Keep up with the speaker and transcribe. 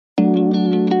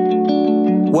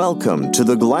Welcome to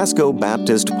the Glasgow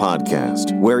Baptist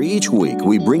Podcast, where each week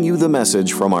we bring you the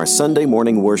message from our Sunday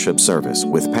morning worship service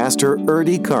with Pastor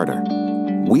Erdy Carter.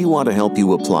 We want to help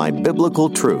you apply biblical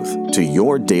truth to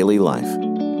your daily life.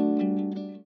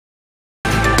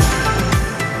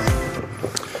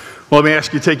 Well, let me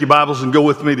ask you to take your Bibles and go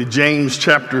with me to James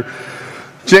chapter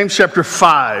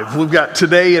 5. We've got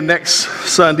today and next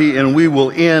Sunday, and we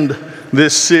will end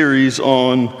this series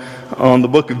on the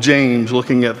book of James,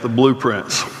 looking at the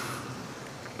blueprints.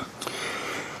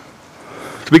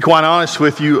 To be quite honest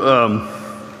with you,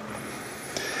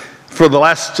 for the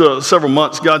last several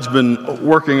months, God's been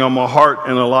working on my heart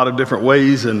in a lot of different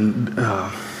ways, and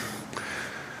I've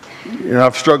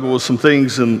struggled with some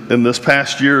things in this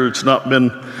past year. It's just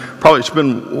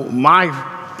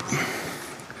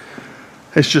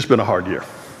been a hard year.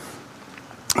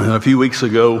 And a few weeks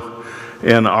ago,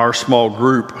 in our small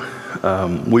group,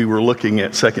 we were looking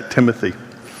at 2 Timothy.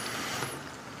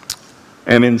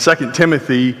 And in 2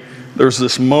 Timothy, there's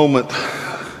this moment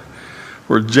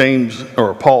where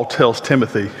Paul tells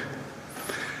Timothy,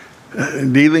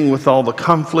 dealing with all the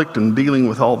conflict and dealing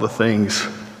with all the things,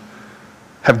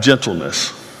 have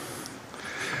gentleness.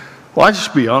 Well, I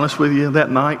just be honest with you,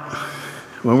 that night,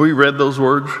 when we read those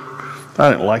words,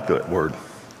 I didn't like that word.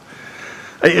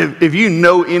 If you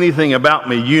know anything about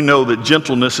me, you know that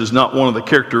gentleness is not one of the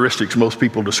characteristics most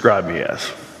people describe me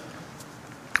as.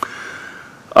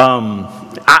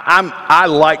 I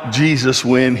like Jesus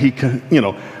when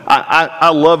I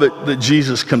love it that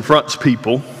Jesus confronts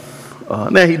people.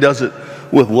 Now he does it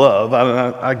with love.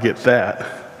 I get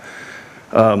that.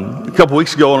 A couple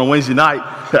weeks ago on a Wednesday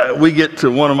night, we get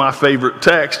to one of my favorite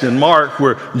texts in Mark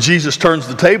where Jesus turns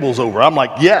the tables over. I'm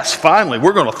like, yes, finally,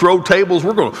 we're going to throw tables.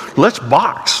 Let's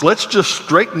box. Let's just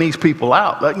straighten these people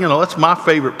out. That's my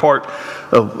favorite part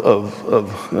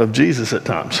of Jesus at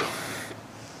times.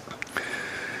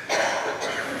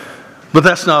 But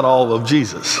that's not all of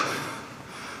Jesus.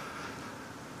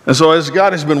 And so as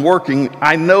God has been working,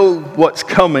 I know what's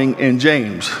coming in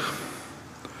James.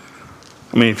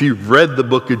 I mean, if you've read the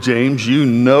book of James, you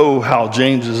know how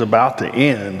James is about to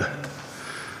end.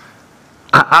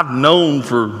 I've known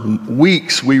for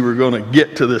weeks we were going to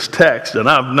get to this text, and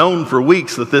I've known for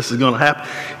weeks that this is going to happen.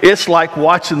 It's like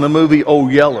watching the movie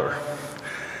Old Yeller.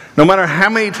 No matter how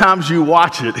many times you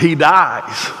watch it, he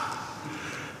dies.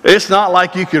 It's not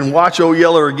like you can watch Old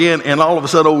Yeller again and all of a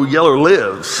sudden Old Yeller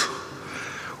lives.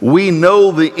 We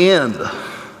know the end.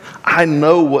 I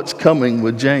know what's coming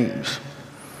with James.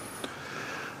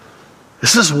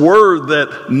 It's this word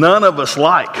that none of us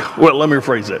like. Well, let me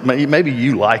rephrase that. Maybe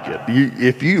you like it.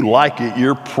 If you like it,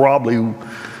 you're probably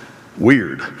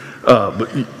weird.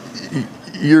 But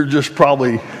you're just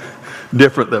probably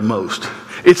different than most.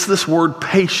 It's this word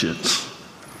patience.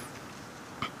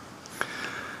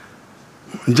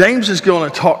 James is going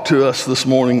to talk to us this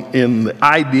morning in the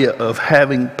idea of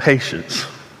having patience.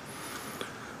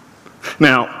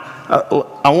 Now,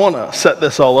 I want to set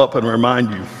this all up and remind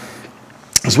you.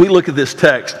 As we look at this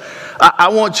text, I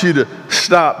want you to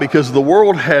stop because the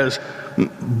world has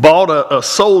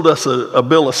sold us a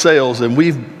bill of sales, and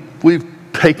we've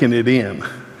taken it in.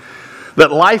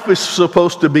 That life is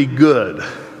supposed to be good.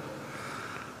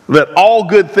 That all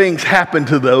good things happen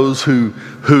to those who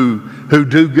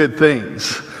do good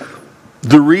things.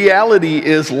 The reality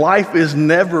is life has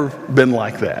never been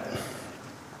like that.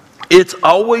 It's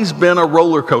always been a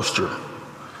roller coaster.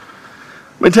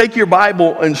 Take your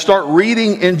Bible and start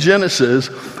reading in Genesis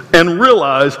and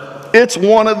realize it's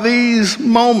one of these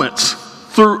moments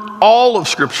through all of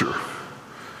Scripture.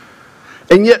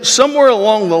 And yet somewhere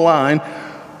along the line,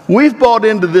 we've bought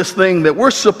into this thing that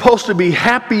we're supposed to be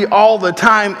happy all the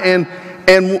time, and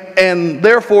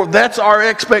therefore that's our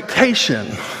expectation.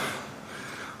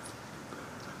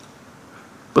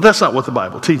 But that's not what the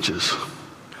Bible teaches.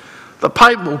 The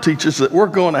Bible teaches that we're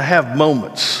going to have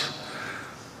moments.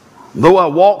 Though I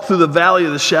walk through the valley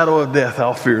of the shadow of death,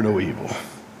 I'll fear no evil.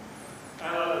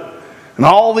 And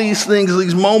all these things,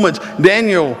 these moments,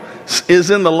 Daniel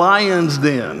is in the lion's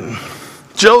den.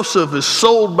 Joseph is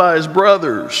sold by his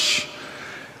brothers.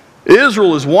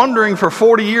 Israel is wandering for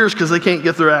 40 years because they can't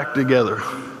get their act together.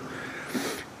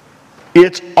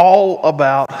 It's all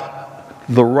about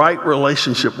the right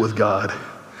relationship with God.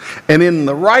 And in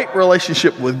the right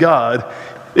relationship with God,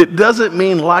 it doesn't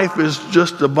mean life is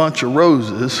just a bunch of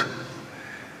roses.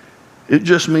 It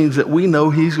just means that we know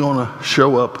He's going to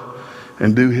show up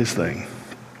and do His thing.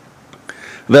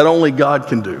 That only God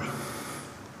can do.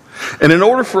 And in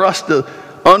order for us to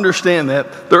understand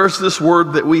that, there's this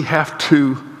word that we have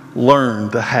to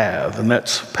learn to have, and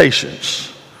that's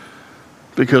patience.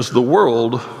 Because the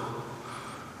world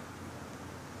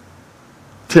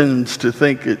tends to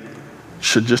think it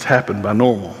should just happen by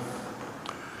normal.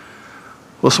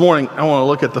 This morning, I want to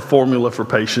look at the formula for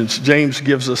patience. James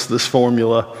gives us this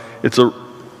formula. It's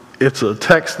a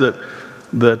text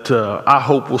that I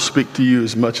hope will speak to you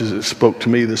as much as it spoke to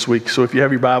me this week. So if you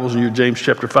have your Bibles in your James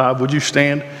chapter 5, would you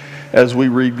stand as we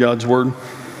read God's Word?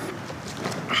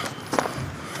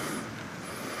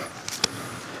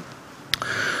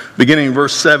 Beginning in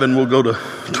verse 7, we'll go to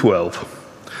 12.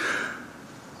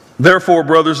 Therefore,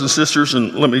 brothers and sisters,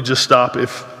 and let me just stop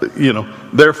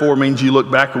therefore means you look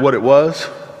back at what it was.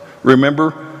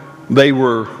 Remember, they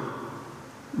were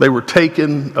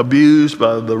taken, abused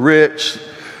by the rich.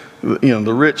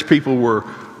 The rich people were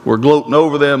gloating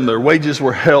over them. Their wages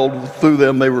were held through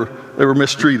them. They were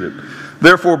mistreated.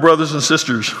 Therefore, brothers and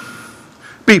sisters,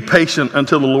 be patient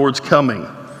until the Lord's coming.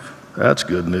 That's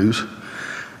good news.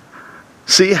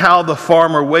 See how the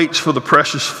farmer waits for the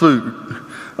precious food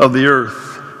of the earth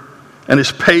and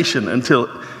is patient until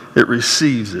it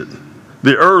receives it,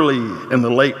 the early and the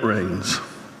late rains.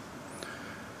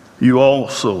 You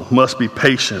also must be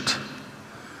patient.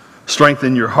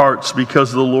 Strengthen your hearts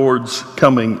because the Lord's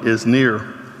coming is near.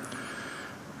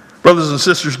 Brothers and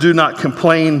sisters, do not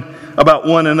complain about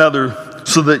one another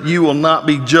so that you will not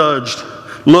be judged.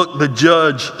 Look, the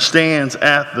judge stands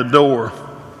at the door.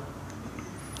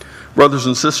 Brothers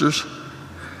and sisters,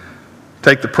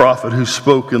 take the prophet who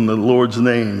spoke in the Lord's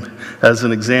name as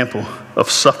an example of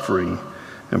suffering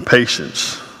and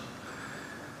patience.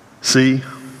 See,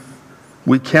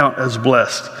 we count as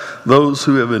blessed those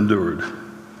who have endured.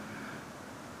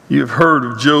 You have heard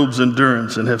of Job's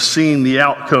endurance and have seen the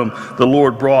outcome the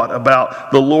Lord brought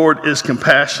about. The Lord is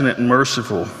compassionate and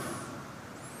merciful.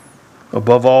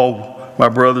 Above all, my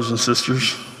brothers and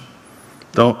sisters,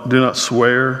 do not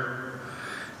swear,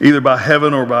 either by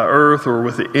heaven or by earth or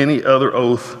with any other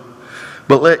oath,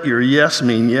 but let your yes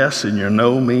mean yes and your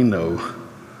no mean no,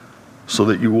 so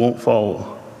that you won't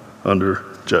fall under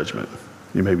judgment.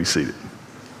 You may be seated.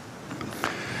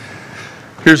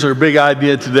 Here's our big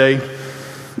idea today.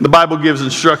 The Bible gives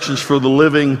instructions for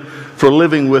living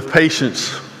with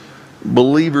patience.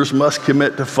 Believers must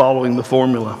commit to following the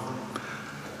formula.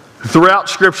 Throughout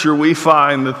Scripture, we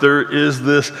find that there is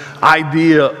this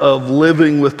idea of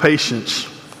living with patience.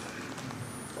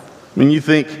 I mean, you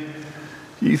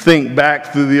think back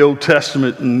through the Old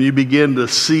Testament and you begin to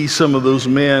see some of those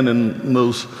men and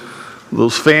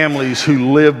those families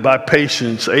who lived by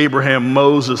patience. Abraham,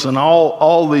 Moses, and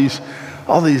all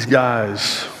these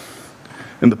guys,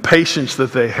 and the patience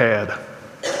that they had.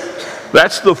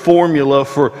 That's the formula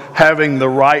for having the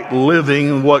right living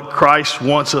and what Christ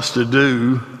wants us to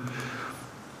do.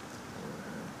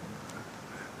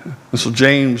 And so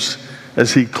James,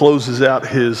 as he closes out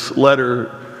his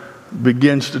letter,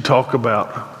 begins to talk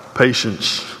about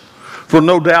patience. For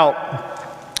no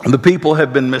doubt, the people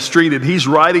have been mistreated. He's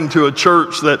writing to a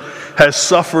church that has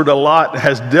suffered a lot,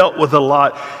 has dealt with a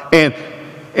lot, and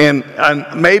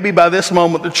maybe by this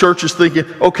moment the church is thinking,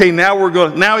 okay, now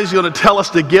he's going to tell us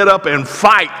to get up and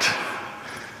fight.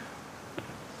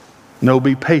 No,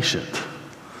 be patient.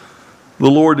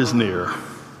 The Lord is near.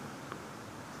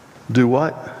 Do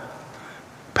what?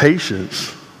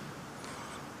 Patience.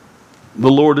 The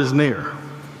Lord is near.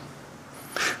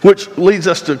 Which leads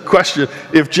us to question,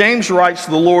 if James writes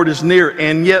the Lord is near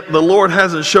and yet the Lord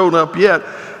hasn't shown up yet,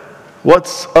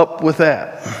 what's up with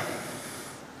that?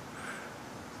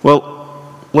 Well,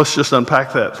 let's just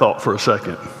unpack that thought for a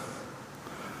second.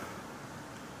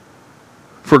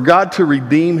 For God to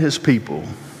redeem his people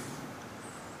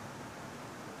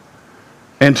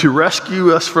and to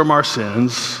rescue us from our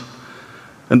sins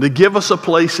and to give us a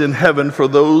place in heaven for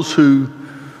those who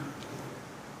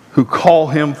call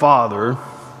him Father,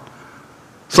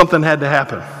 something had to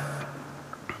happen.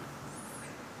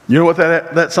 You know what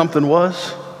that something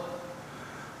was?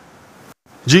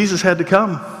 Jesus had to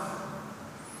come.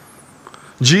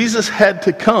 Jesus had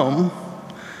to come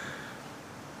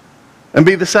and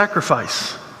be the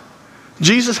sacrifice.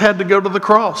 Jesus had to go to the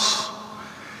cross.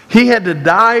 He had to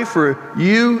die for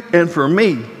you and for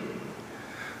me.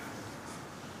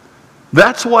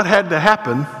 That's what had to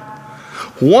happen.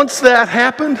 Once that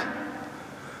happened,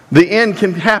 the end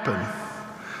can happen.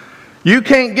 You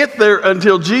can't get there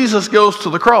until Jesus goes to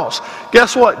the cross.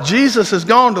 Guess what? Jesus has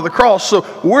gone to the cross, so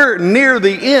we're near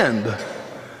the end.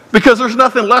 Because there's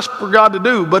nothing less for God to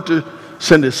do but to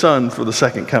send his Son for the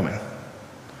second coming.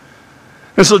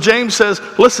 And so James says,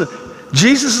 listen,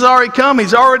 Jesus has already come.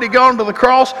 He's already gone to the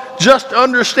cross. Just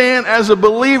understand as a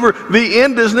believer, the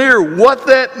end is near. What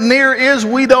that near is,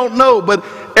 we don't know. But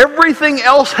everything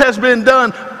else has been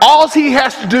done. All he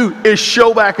has to do is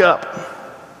show back up.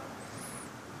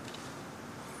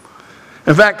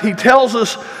 In fact, he tells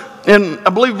us in, I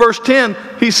believe, verse 10,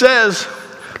 he says,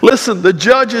 listen, the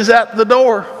judge is at the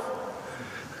door.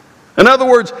 In other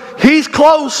words, he's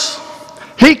close.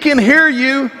 He can hear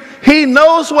you. He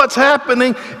knows what's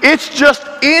happening. It's just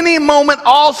any moment,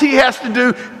 all he has to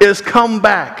do is come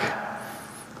back.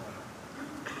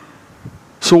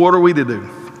 So what are we to do?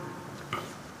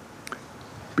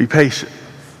 Be patient.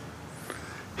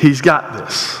 He's got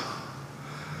this.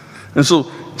 And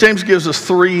so James gives us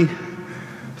three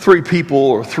people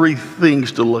or three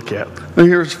things to look at. And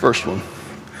here's the first one.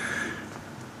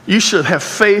 You should have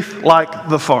faith like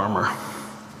the farmer.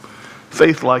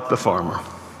 Faith like the farmer.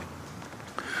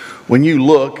 When you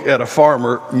look at a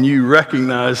farmer, you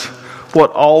recognize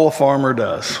what all a farmer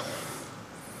does.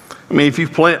 I mean, if you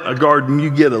plant a garden, you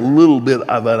get a little bit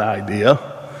of that idea.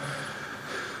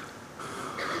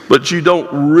 But you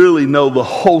don't really know the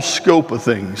whole scope of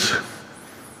things.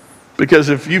 Because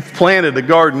if you've planted a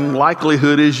garden,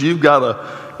 likelihood is you've got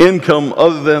an income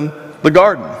other than the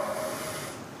garden.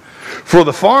 For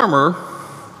the farmer,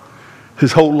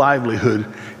 his whole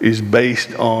livelihood is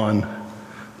based on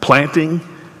planting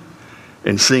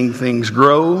and seeing things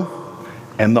grow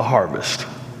and the harvest.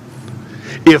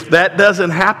 If that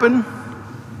doesn't happen,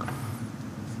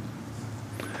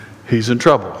 he's in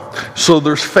trouble. So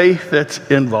there's faith that's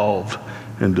involved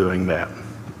in doing that.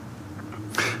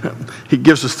 He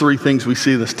gives us three things we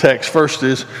see in this text. First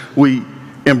is we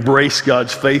embrace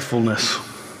God's faithfulness.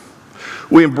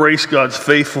 We embrace God's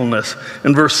faithfulness.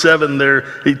 In verse 7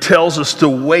 there, he tells us to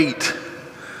wait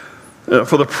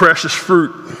for the precious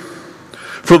fruit,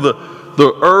 for the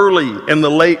early and the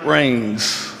late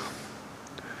rains.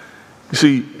 You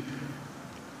see,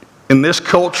 in this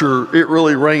culture, it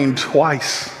really rained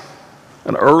twice.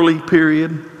 An early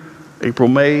period, April,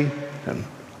 May, and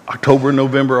October,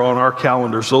 November on our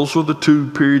calendars. Those were the two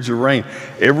periods of rain.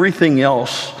 Everything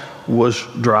else was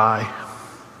dry.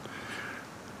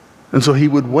 And so he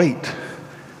would wait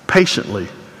patiently.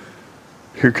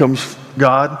 Here comes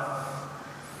God.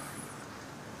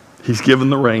 He's given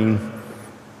the rain.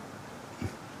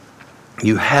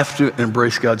 You have to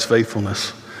embrace God's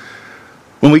faithfulness.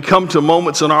 When we come to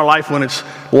moments in our life when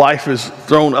life is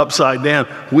thrown upside down,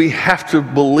 we have to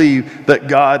believe that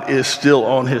God is still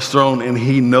on his throne and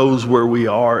he knows where we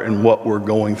are and what we're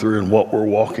going through and what we're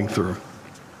walking through.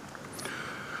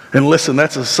 And listen,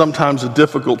 that's sometimes a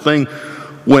difficult thing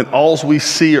when all we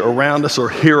see around us or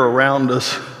hear around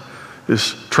us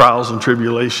is trials and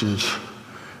tribulations.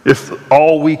 If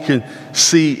all we can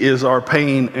see is our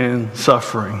pain and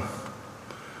suffering.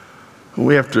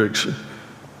 We have to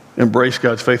embrace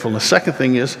God's faithfulness. Second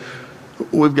thing is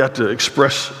we've got to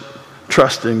express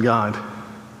trust in God.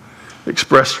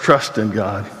 Express trust in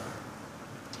God.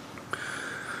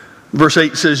 Verse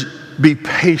 8 says, be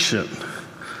patient.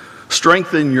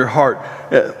 Strengthen your heart.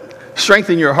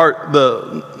 Strengthen your heart.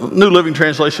 The New Living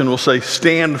Translation will say,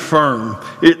 stand firm.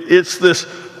 It's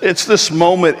this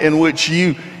moment in which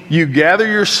you gather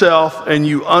yourself and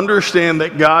you understand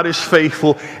that God is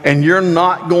faithful and you're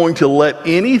not going to let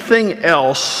anything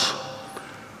else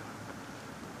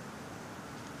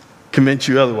convince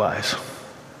you otherwise.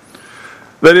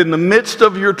 That in the midst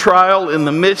of your trial, in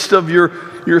the midst of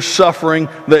your suffering,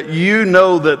 that you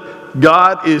know that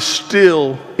God is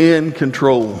still in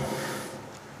control.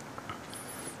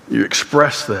 You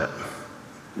express that.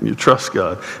 You trust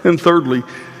God. And thirdly,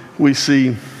 we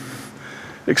see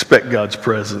expect God's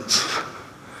presence.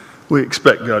 We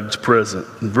expect God's presence.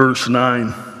 In verse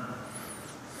 9,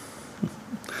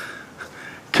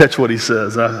 catch what he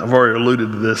says. I've already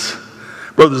alluded to this.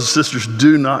 Brothers and sisters,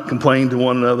 do not complain to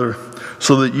one another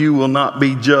so that you will not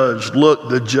be judged. Look,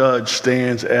 the judge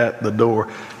stands at the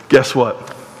door. Guess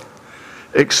what?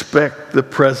 Expect the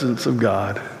presence of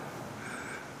God.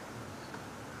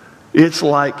 It's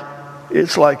like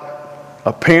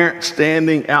a parent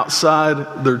standing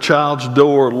outside their child's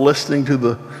door listening to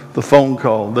the phone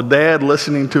call. The dad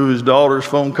listening to his daughter's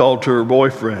phone call to her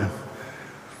boyfriend.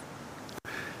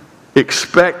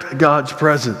 Expect God's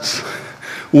presence.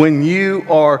 When you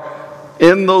are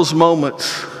in those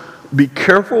moments, be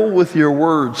careful with your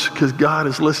words because God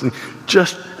is listening.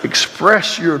 Just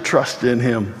express your trust in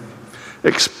him.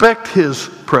 Expect his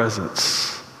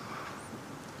presence.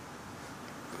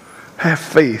 Have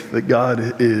faith that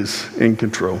God is in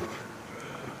control.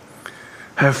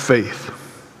 Have faith.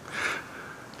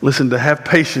 Listen, to have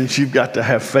patience, you've got to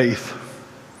have faith.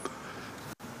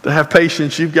 To have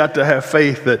patience, you've got to have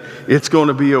faith that it's going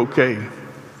to be okay.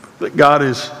 That God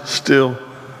is still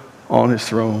on his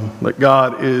throne. That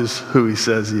God is who he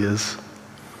says he is.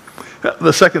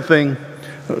 The second thing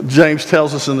James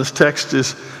tells us in this text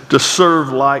is to serve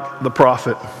like the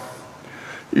prophet.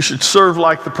 You should serve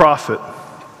like the prophet.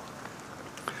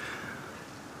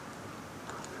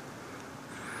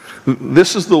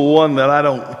 This is the one that I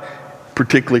don't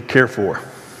particularly care for.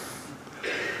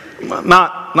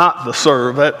 Not the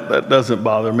serve, that doesn't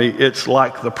bother me. It's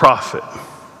like the prophet.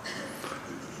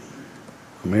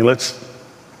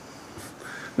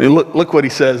 Look what he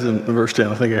says in verse 10.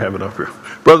 I think I have it up here.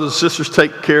 Brothers and sisters,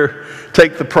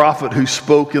 take the prophet who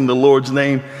spoke in the Lord's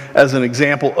name as an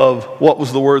example of, what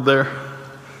was the word there?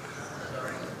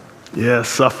 Yeah,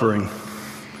 suffering.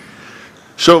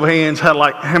 Show of hands, how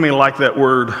many like that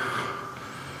word?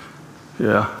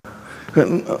 Yeah.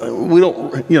 We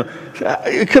don't,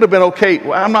 it could have been okay.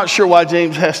 I'm not sure why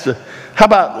James has to. How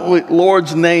about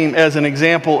Lord's name as an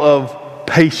example of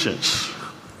patience?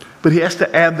 But he has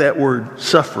to add that word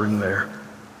suffering there.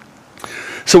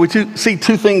 So we see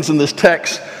two things in this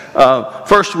text.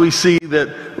 First, we see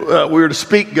that we're to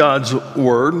speak God's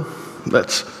word.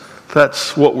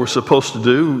 That's what we're supposed to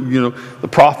do. The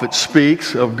prophet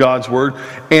speaks of God's word.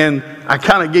 And I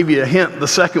kind of gave you a hint. The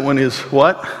second one is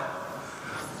what?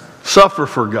 Suffer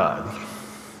for God.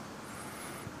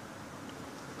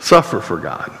 Suffer for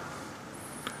God.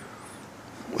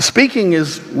 Speaking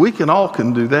is, we all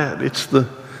can do that. It's the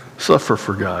suffer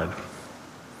for God.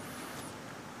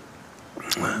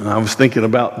 And I was thinking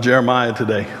about Jeremiah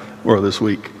today, or this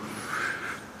week.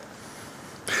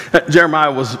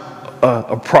 Jeremiah was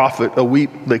a prophet,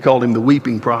 they called him the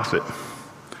weeping prophet.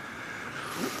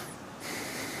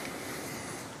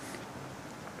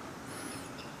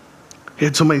 He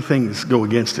had so many things go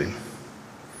against him.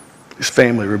 His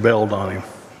family rebelled on him.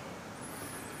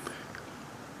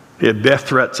 He had death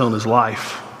threats on his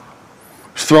life.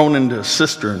 He was thrown into a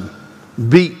cistern,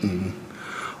 beaten.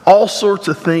 All sorts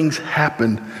of things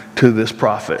happened to this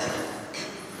prophet.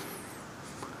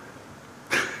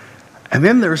 And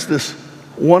then there's this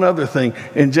one other thing.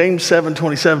 In James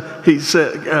 7:27, he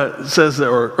says that,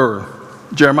 or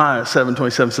Jeremiah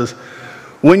 7:27 says,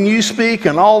 when you speak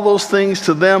and all those things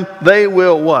to them, they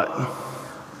will what?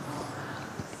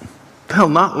 They'll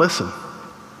not listen.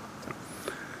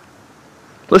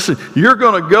 Listen, you're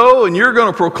going to go and you're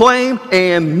going to proclaim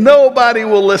and nobody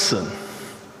will listen.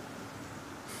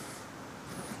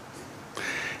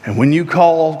 And when you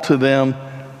call to them,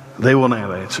 they will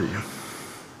not answer you.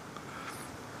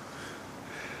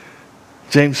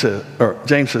 James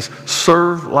says,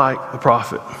 serve like the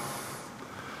prophet.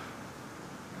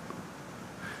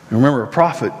 Remember, a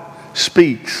prophet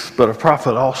speaks, but a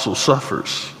prophet also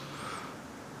suffers.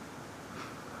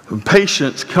 And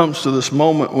patience comes to this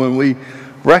moment when we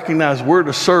recognize we're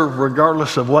to serve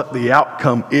regardless of what the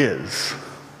outcome is.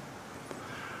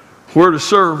 We're to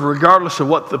serve regardless of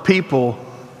what the people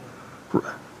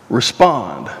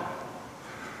respond.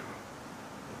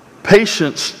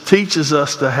 Patience teaches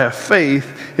us to have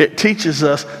faith. It teaches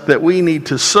us that we need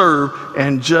to serve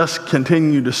and just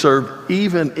continue to serve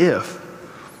even if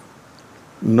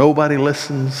nobody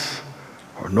listens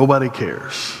or nobody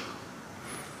cares.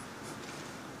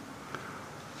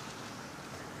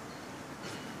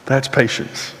 That's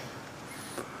patience.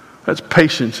 That's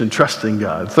patience in trusting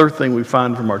God. Third thing we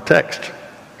find from our text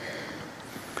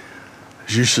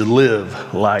is you should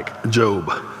live like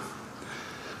Job.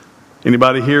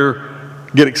 Anybody here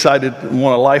get excited and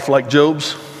want a life like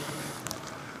Job's?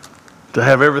 To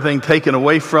have everything taken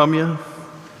away from you?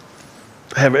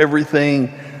 To have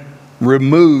everything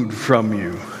removed from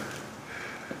you?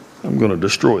 I'm going to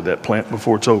destroy that plant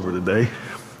before it's over today.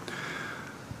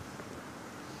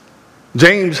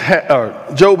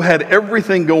 Job had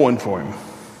everything going for him.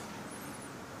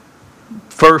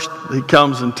 First, he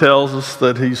comes and tells us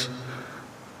that he's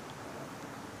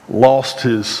lost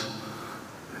his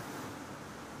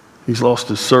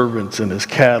servants and his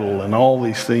cattle and all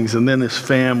these things, and then his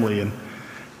family, and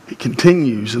he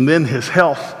continues, and then his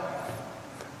health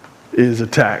is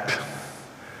attacked.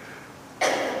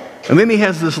 And then he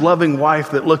has this loving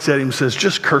wife that looks at him and says,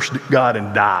 just curse God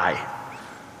and die.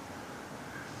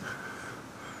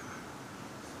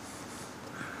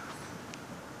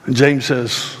 And James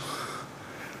says,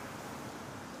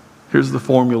 here's the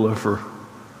formula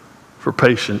for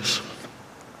patience.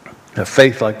 Have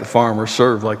faith like the farmer,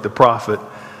 serve like the prophet,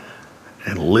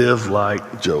 and live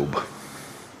like Job.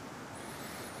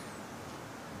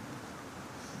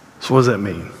 So what does that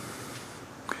mean?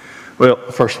 Well,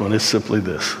 the first one is simply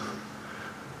this.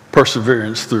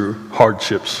 Perseverance through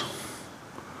hardships.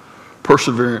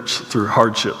 Perseverance through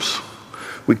hardships.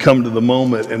 We come to the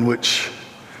moment in which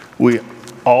we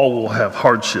all will have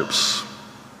hardships.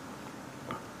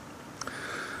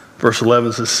 Verse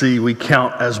 11 says, see, we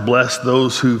count as blessed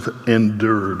those who've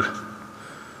endured.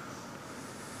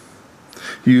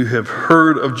 You have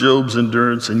heard of Job's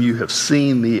endurance, and you have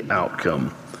seen the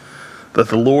outcome that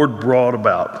the Lord brought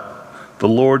about. The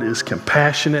Lord is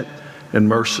compassionate and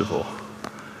merciful.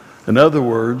 In other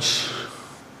words,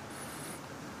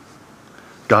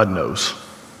 God knows.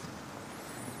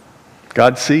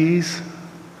 God sees.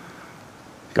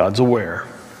 God's aware.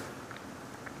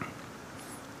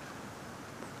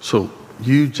 So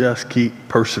you just keep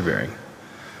persevering.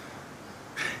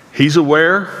 He's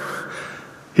aware.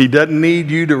 He doesn't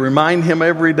need you to remind him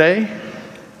every day.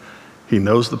 He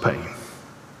knows the pain.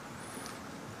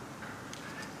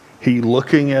 He's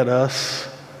looking at us.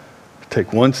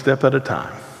 Take one step at a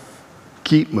time.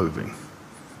 Keep moving.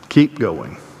 Keep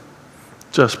going.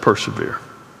 Just persevere.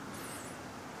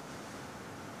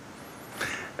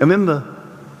 And then the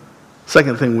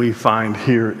second thing we find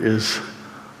here is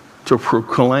to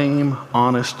proclaim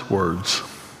honest words.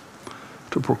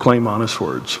 To proclaim honest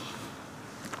words.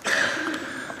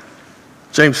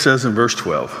 James says in verse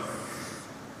 12,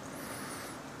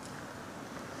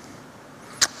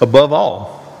 above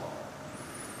all,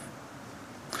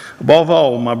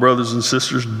 my brothers and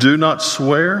sisters, do not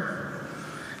swear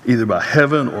either by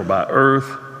heaven or by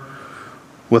earth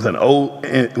with an oath,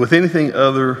 with any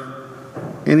other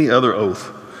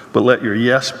oath, but let your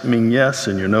yes mean yes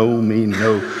and your no mean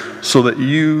no, so that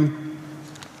you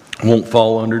won't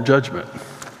fall under judgment.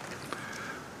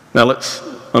 Now let's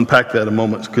unpack that a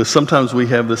moment, because sometimes we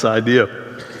have this idea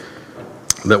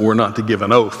that we're not to give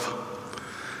an oath.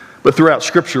 But throughout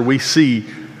Scripture, we see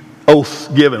oaths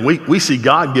given. We see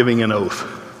God giving an oath.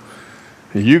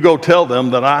 You go tell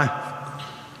them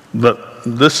that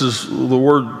this is the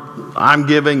word I'm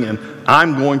giving, and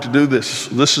I'm going to do this.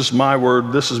 This is my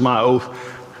word. This is my oath.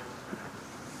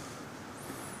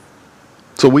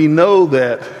 So we know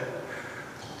that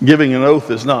giving an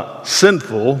oath is not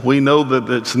sinful. We know that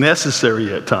it's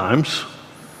necessary at times.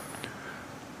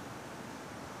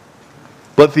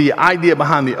 But the idea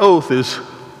behind the oath is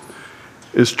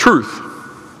truth.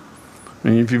 I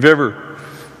mean, if you've ever,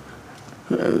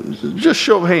 just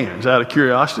show of hands out of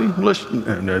curiosity.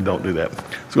 No, don't do that.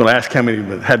 I was going to ask how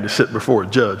many had to sit before a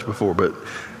judge before, but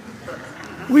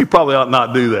we probably ought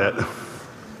not do that.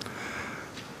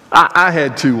 I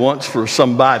had to once for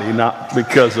somebody, not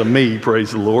because of me,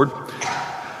 praise the Lord.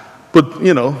 But,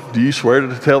 do you swear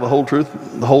to tell the whole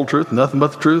truth, nothing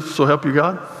but the truth, so help you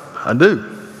God? I do.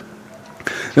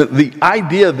 The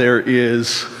idea there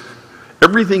is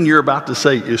everything you're about to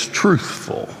say is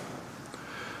truthful.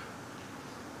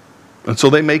 And so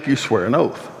they make you swear an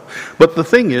oath. But the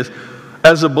thing is,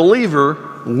 as a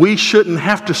believer, we shouldn't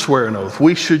have to swear an oath.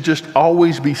 We should just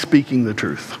always be speaking the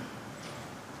truth.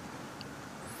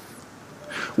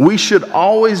 We should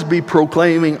always be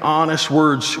proclaiming honest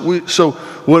words. So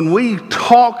when we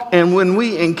talk and when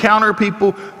we encounter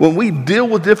people, when we deal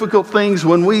with difficult things,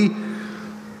 when we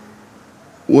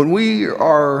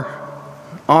are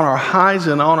on our highs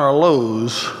and on our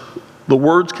lows, the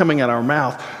words coming out of our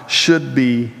mouth should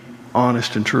be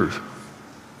honest and truth.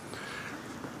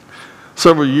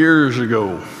 Several years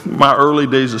ago, my early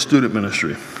days of student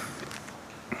ministry,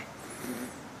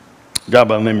 a guy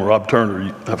by the name of Rob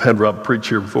Turner, I've had Rob preach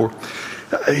here before.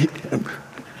 I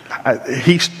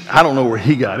don't know where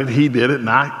he got it. He did it,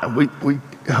 and we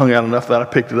hung out enough that I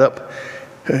picked it up.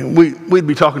 We'd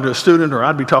be talking to a student, or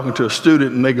I'd be talking to a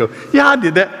student, and they go, "Yeah, I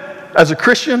did that as a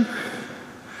Christian."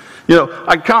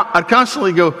 I'd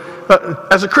constantly go,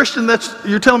 "As a Christian,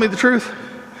 you're telling me the truth."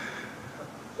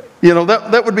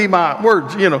 That would be my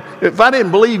words. If I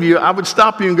didn't believe you, I would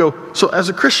stop you and go, "So as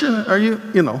a Christian, are you?"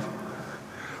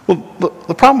 Well,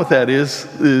 the problem with that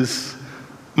is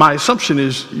my assumption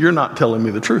is you're not telling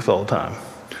me the truth all the time.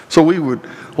 So we would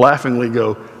laughingly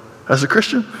go, "As a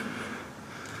Christian?"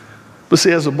 But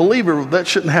see, as a believer, that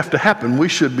shouldn't have to happen. We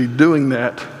should be doing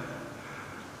that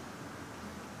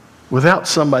without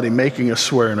somebody making us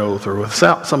swear an oath or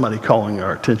without somebody calling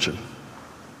our attention.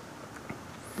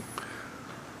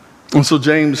 And so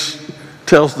James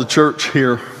tells the church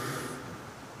here,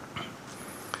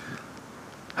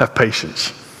 have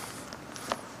patience.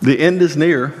 The end is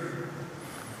near.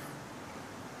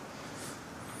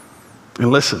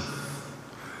 And listen,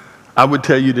 I would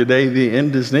tell you today, the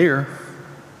end is near.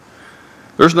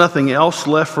 There's nothing else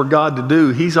left for God to do.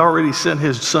 He's already sent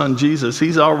his son Jesus.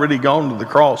 He's already gone to the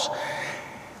cross.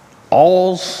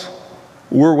 All's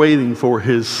we're waiting for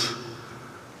his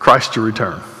Christ to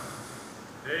return.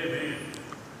 Amen.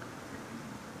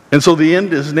 And so the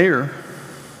end is near.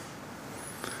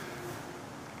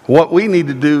 What we need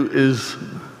to do is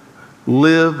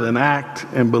live and act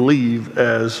and believe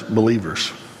as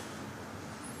believers.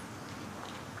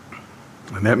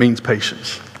 And that means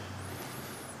patience.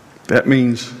 That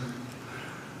means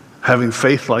having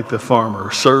faith like the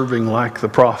farmer, serving like the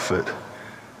prophet,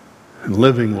 and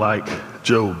living like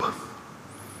Job.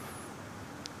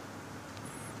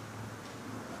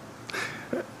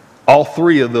 All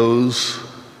three of those,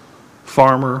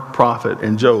 farmer, prophet,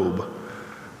 and Job,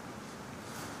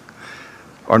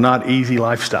 are not easy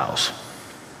lifestyles.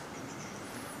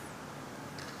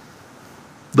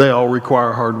 They all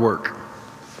require hard work.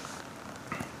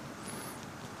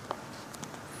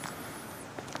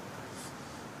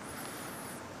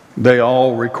 They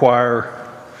all require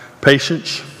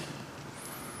patience.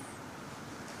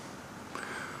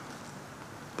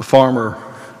 The farmer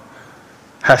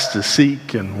has to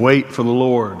seek and wait for the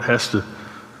Lord, has to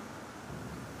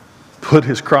put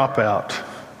his crop out,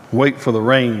 wait for the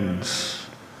rains,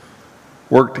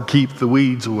 work to keep the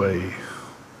weeds away.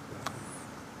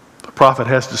 The prophet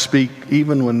has to speak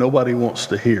even when nobody wants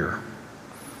to hear.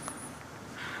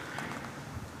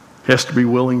 He has to be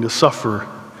willing to suffer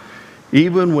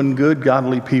even when good,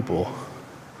 godly people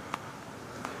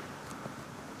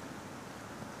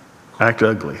act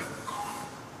ugly.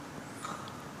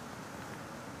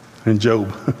 And Job,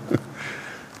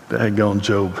 daggone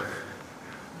Job.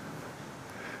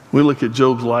 We look at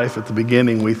Job's life at the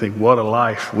beginning, we think, what a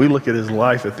life. We look at his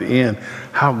life at the end,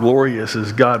 how glorious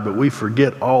is God, but we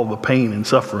forget all the pain and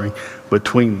suffering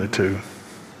between the two.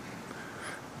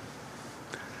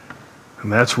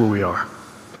 And that's where we are.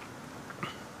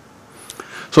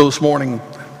 So this morning,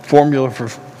 formula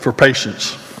for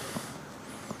patience.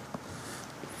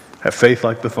 Have faith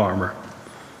like the farmer,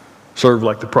 serve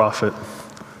like the prophet,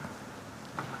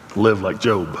 live like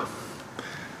Job.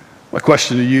 My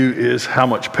question to you is, how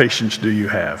much patience do you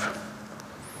have?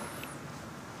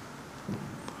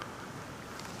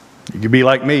 You can be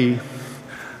like me.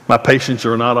 My patience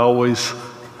are not always,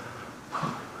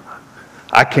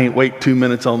 I can't wait 2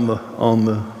 minutes on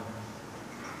the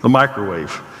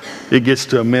microwave. It gets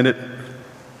to a minute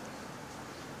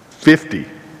 50.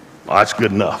 Well, that's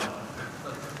good enough.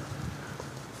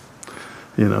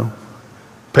 You know,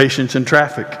 patience in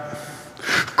traffic.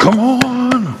 Come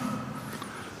on.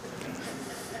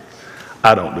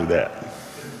 I don't do that.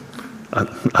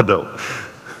 I don't.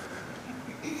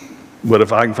 But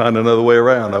if I can find another way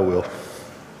around, I will.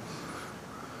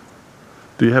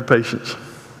 Do you have patience?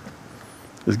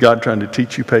 Is God trying to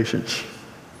teach you patience?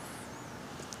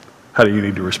 How do you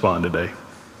need to respond today?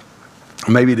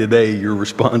 Maybe today your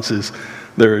response is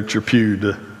there at your pew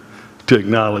to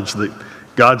acknowledge that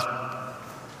God's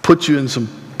put you in some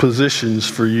positions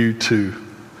for you to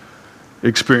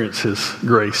experience His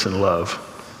grace and love.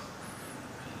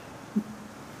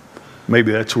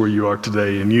 Maybe that's where you are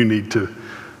today and you need to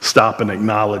stop and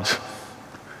acknowledge,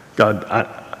 God,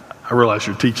 I realize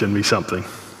you're teaching me something.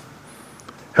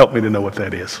 Help me to know what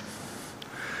that is.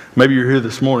 Maybe you're here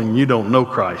this morning and you don't know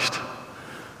Christ.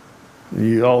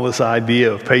 All this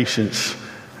idea of patience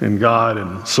and God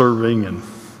and serving, and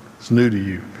it's new to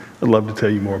you. I'd love to tell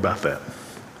you more about that.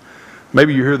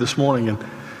 Maybe you're here this morning and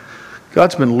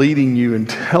God's been leading you and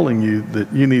telling you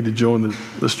that you need to join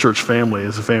this church family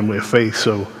as a family of faith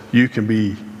so you can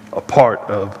be a part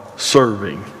of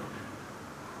serving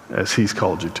as He's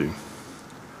called you to.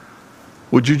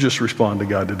 Would you just respond to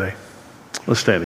God today? Let's stand.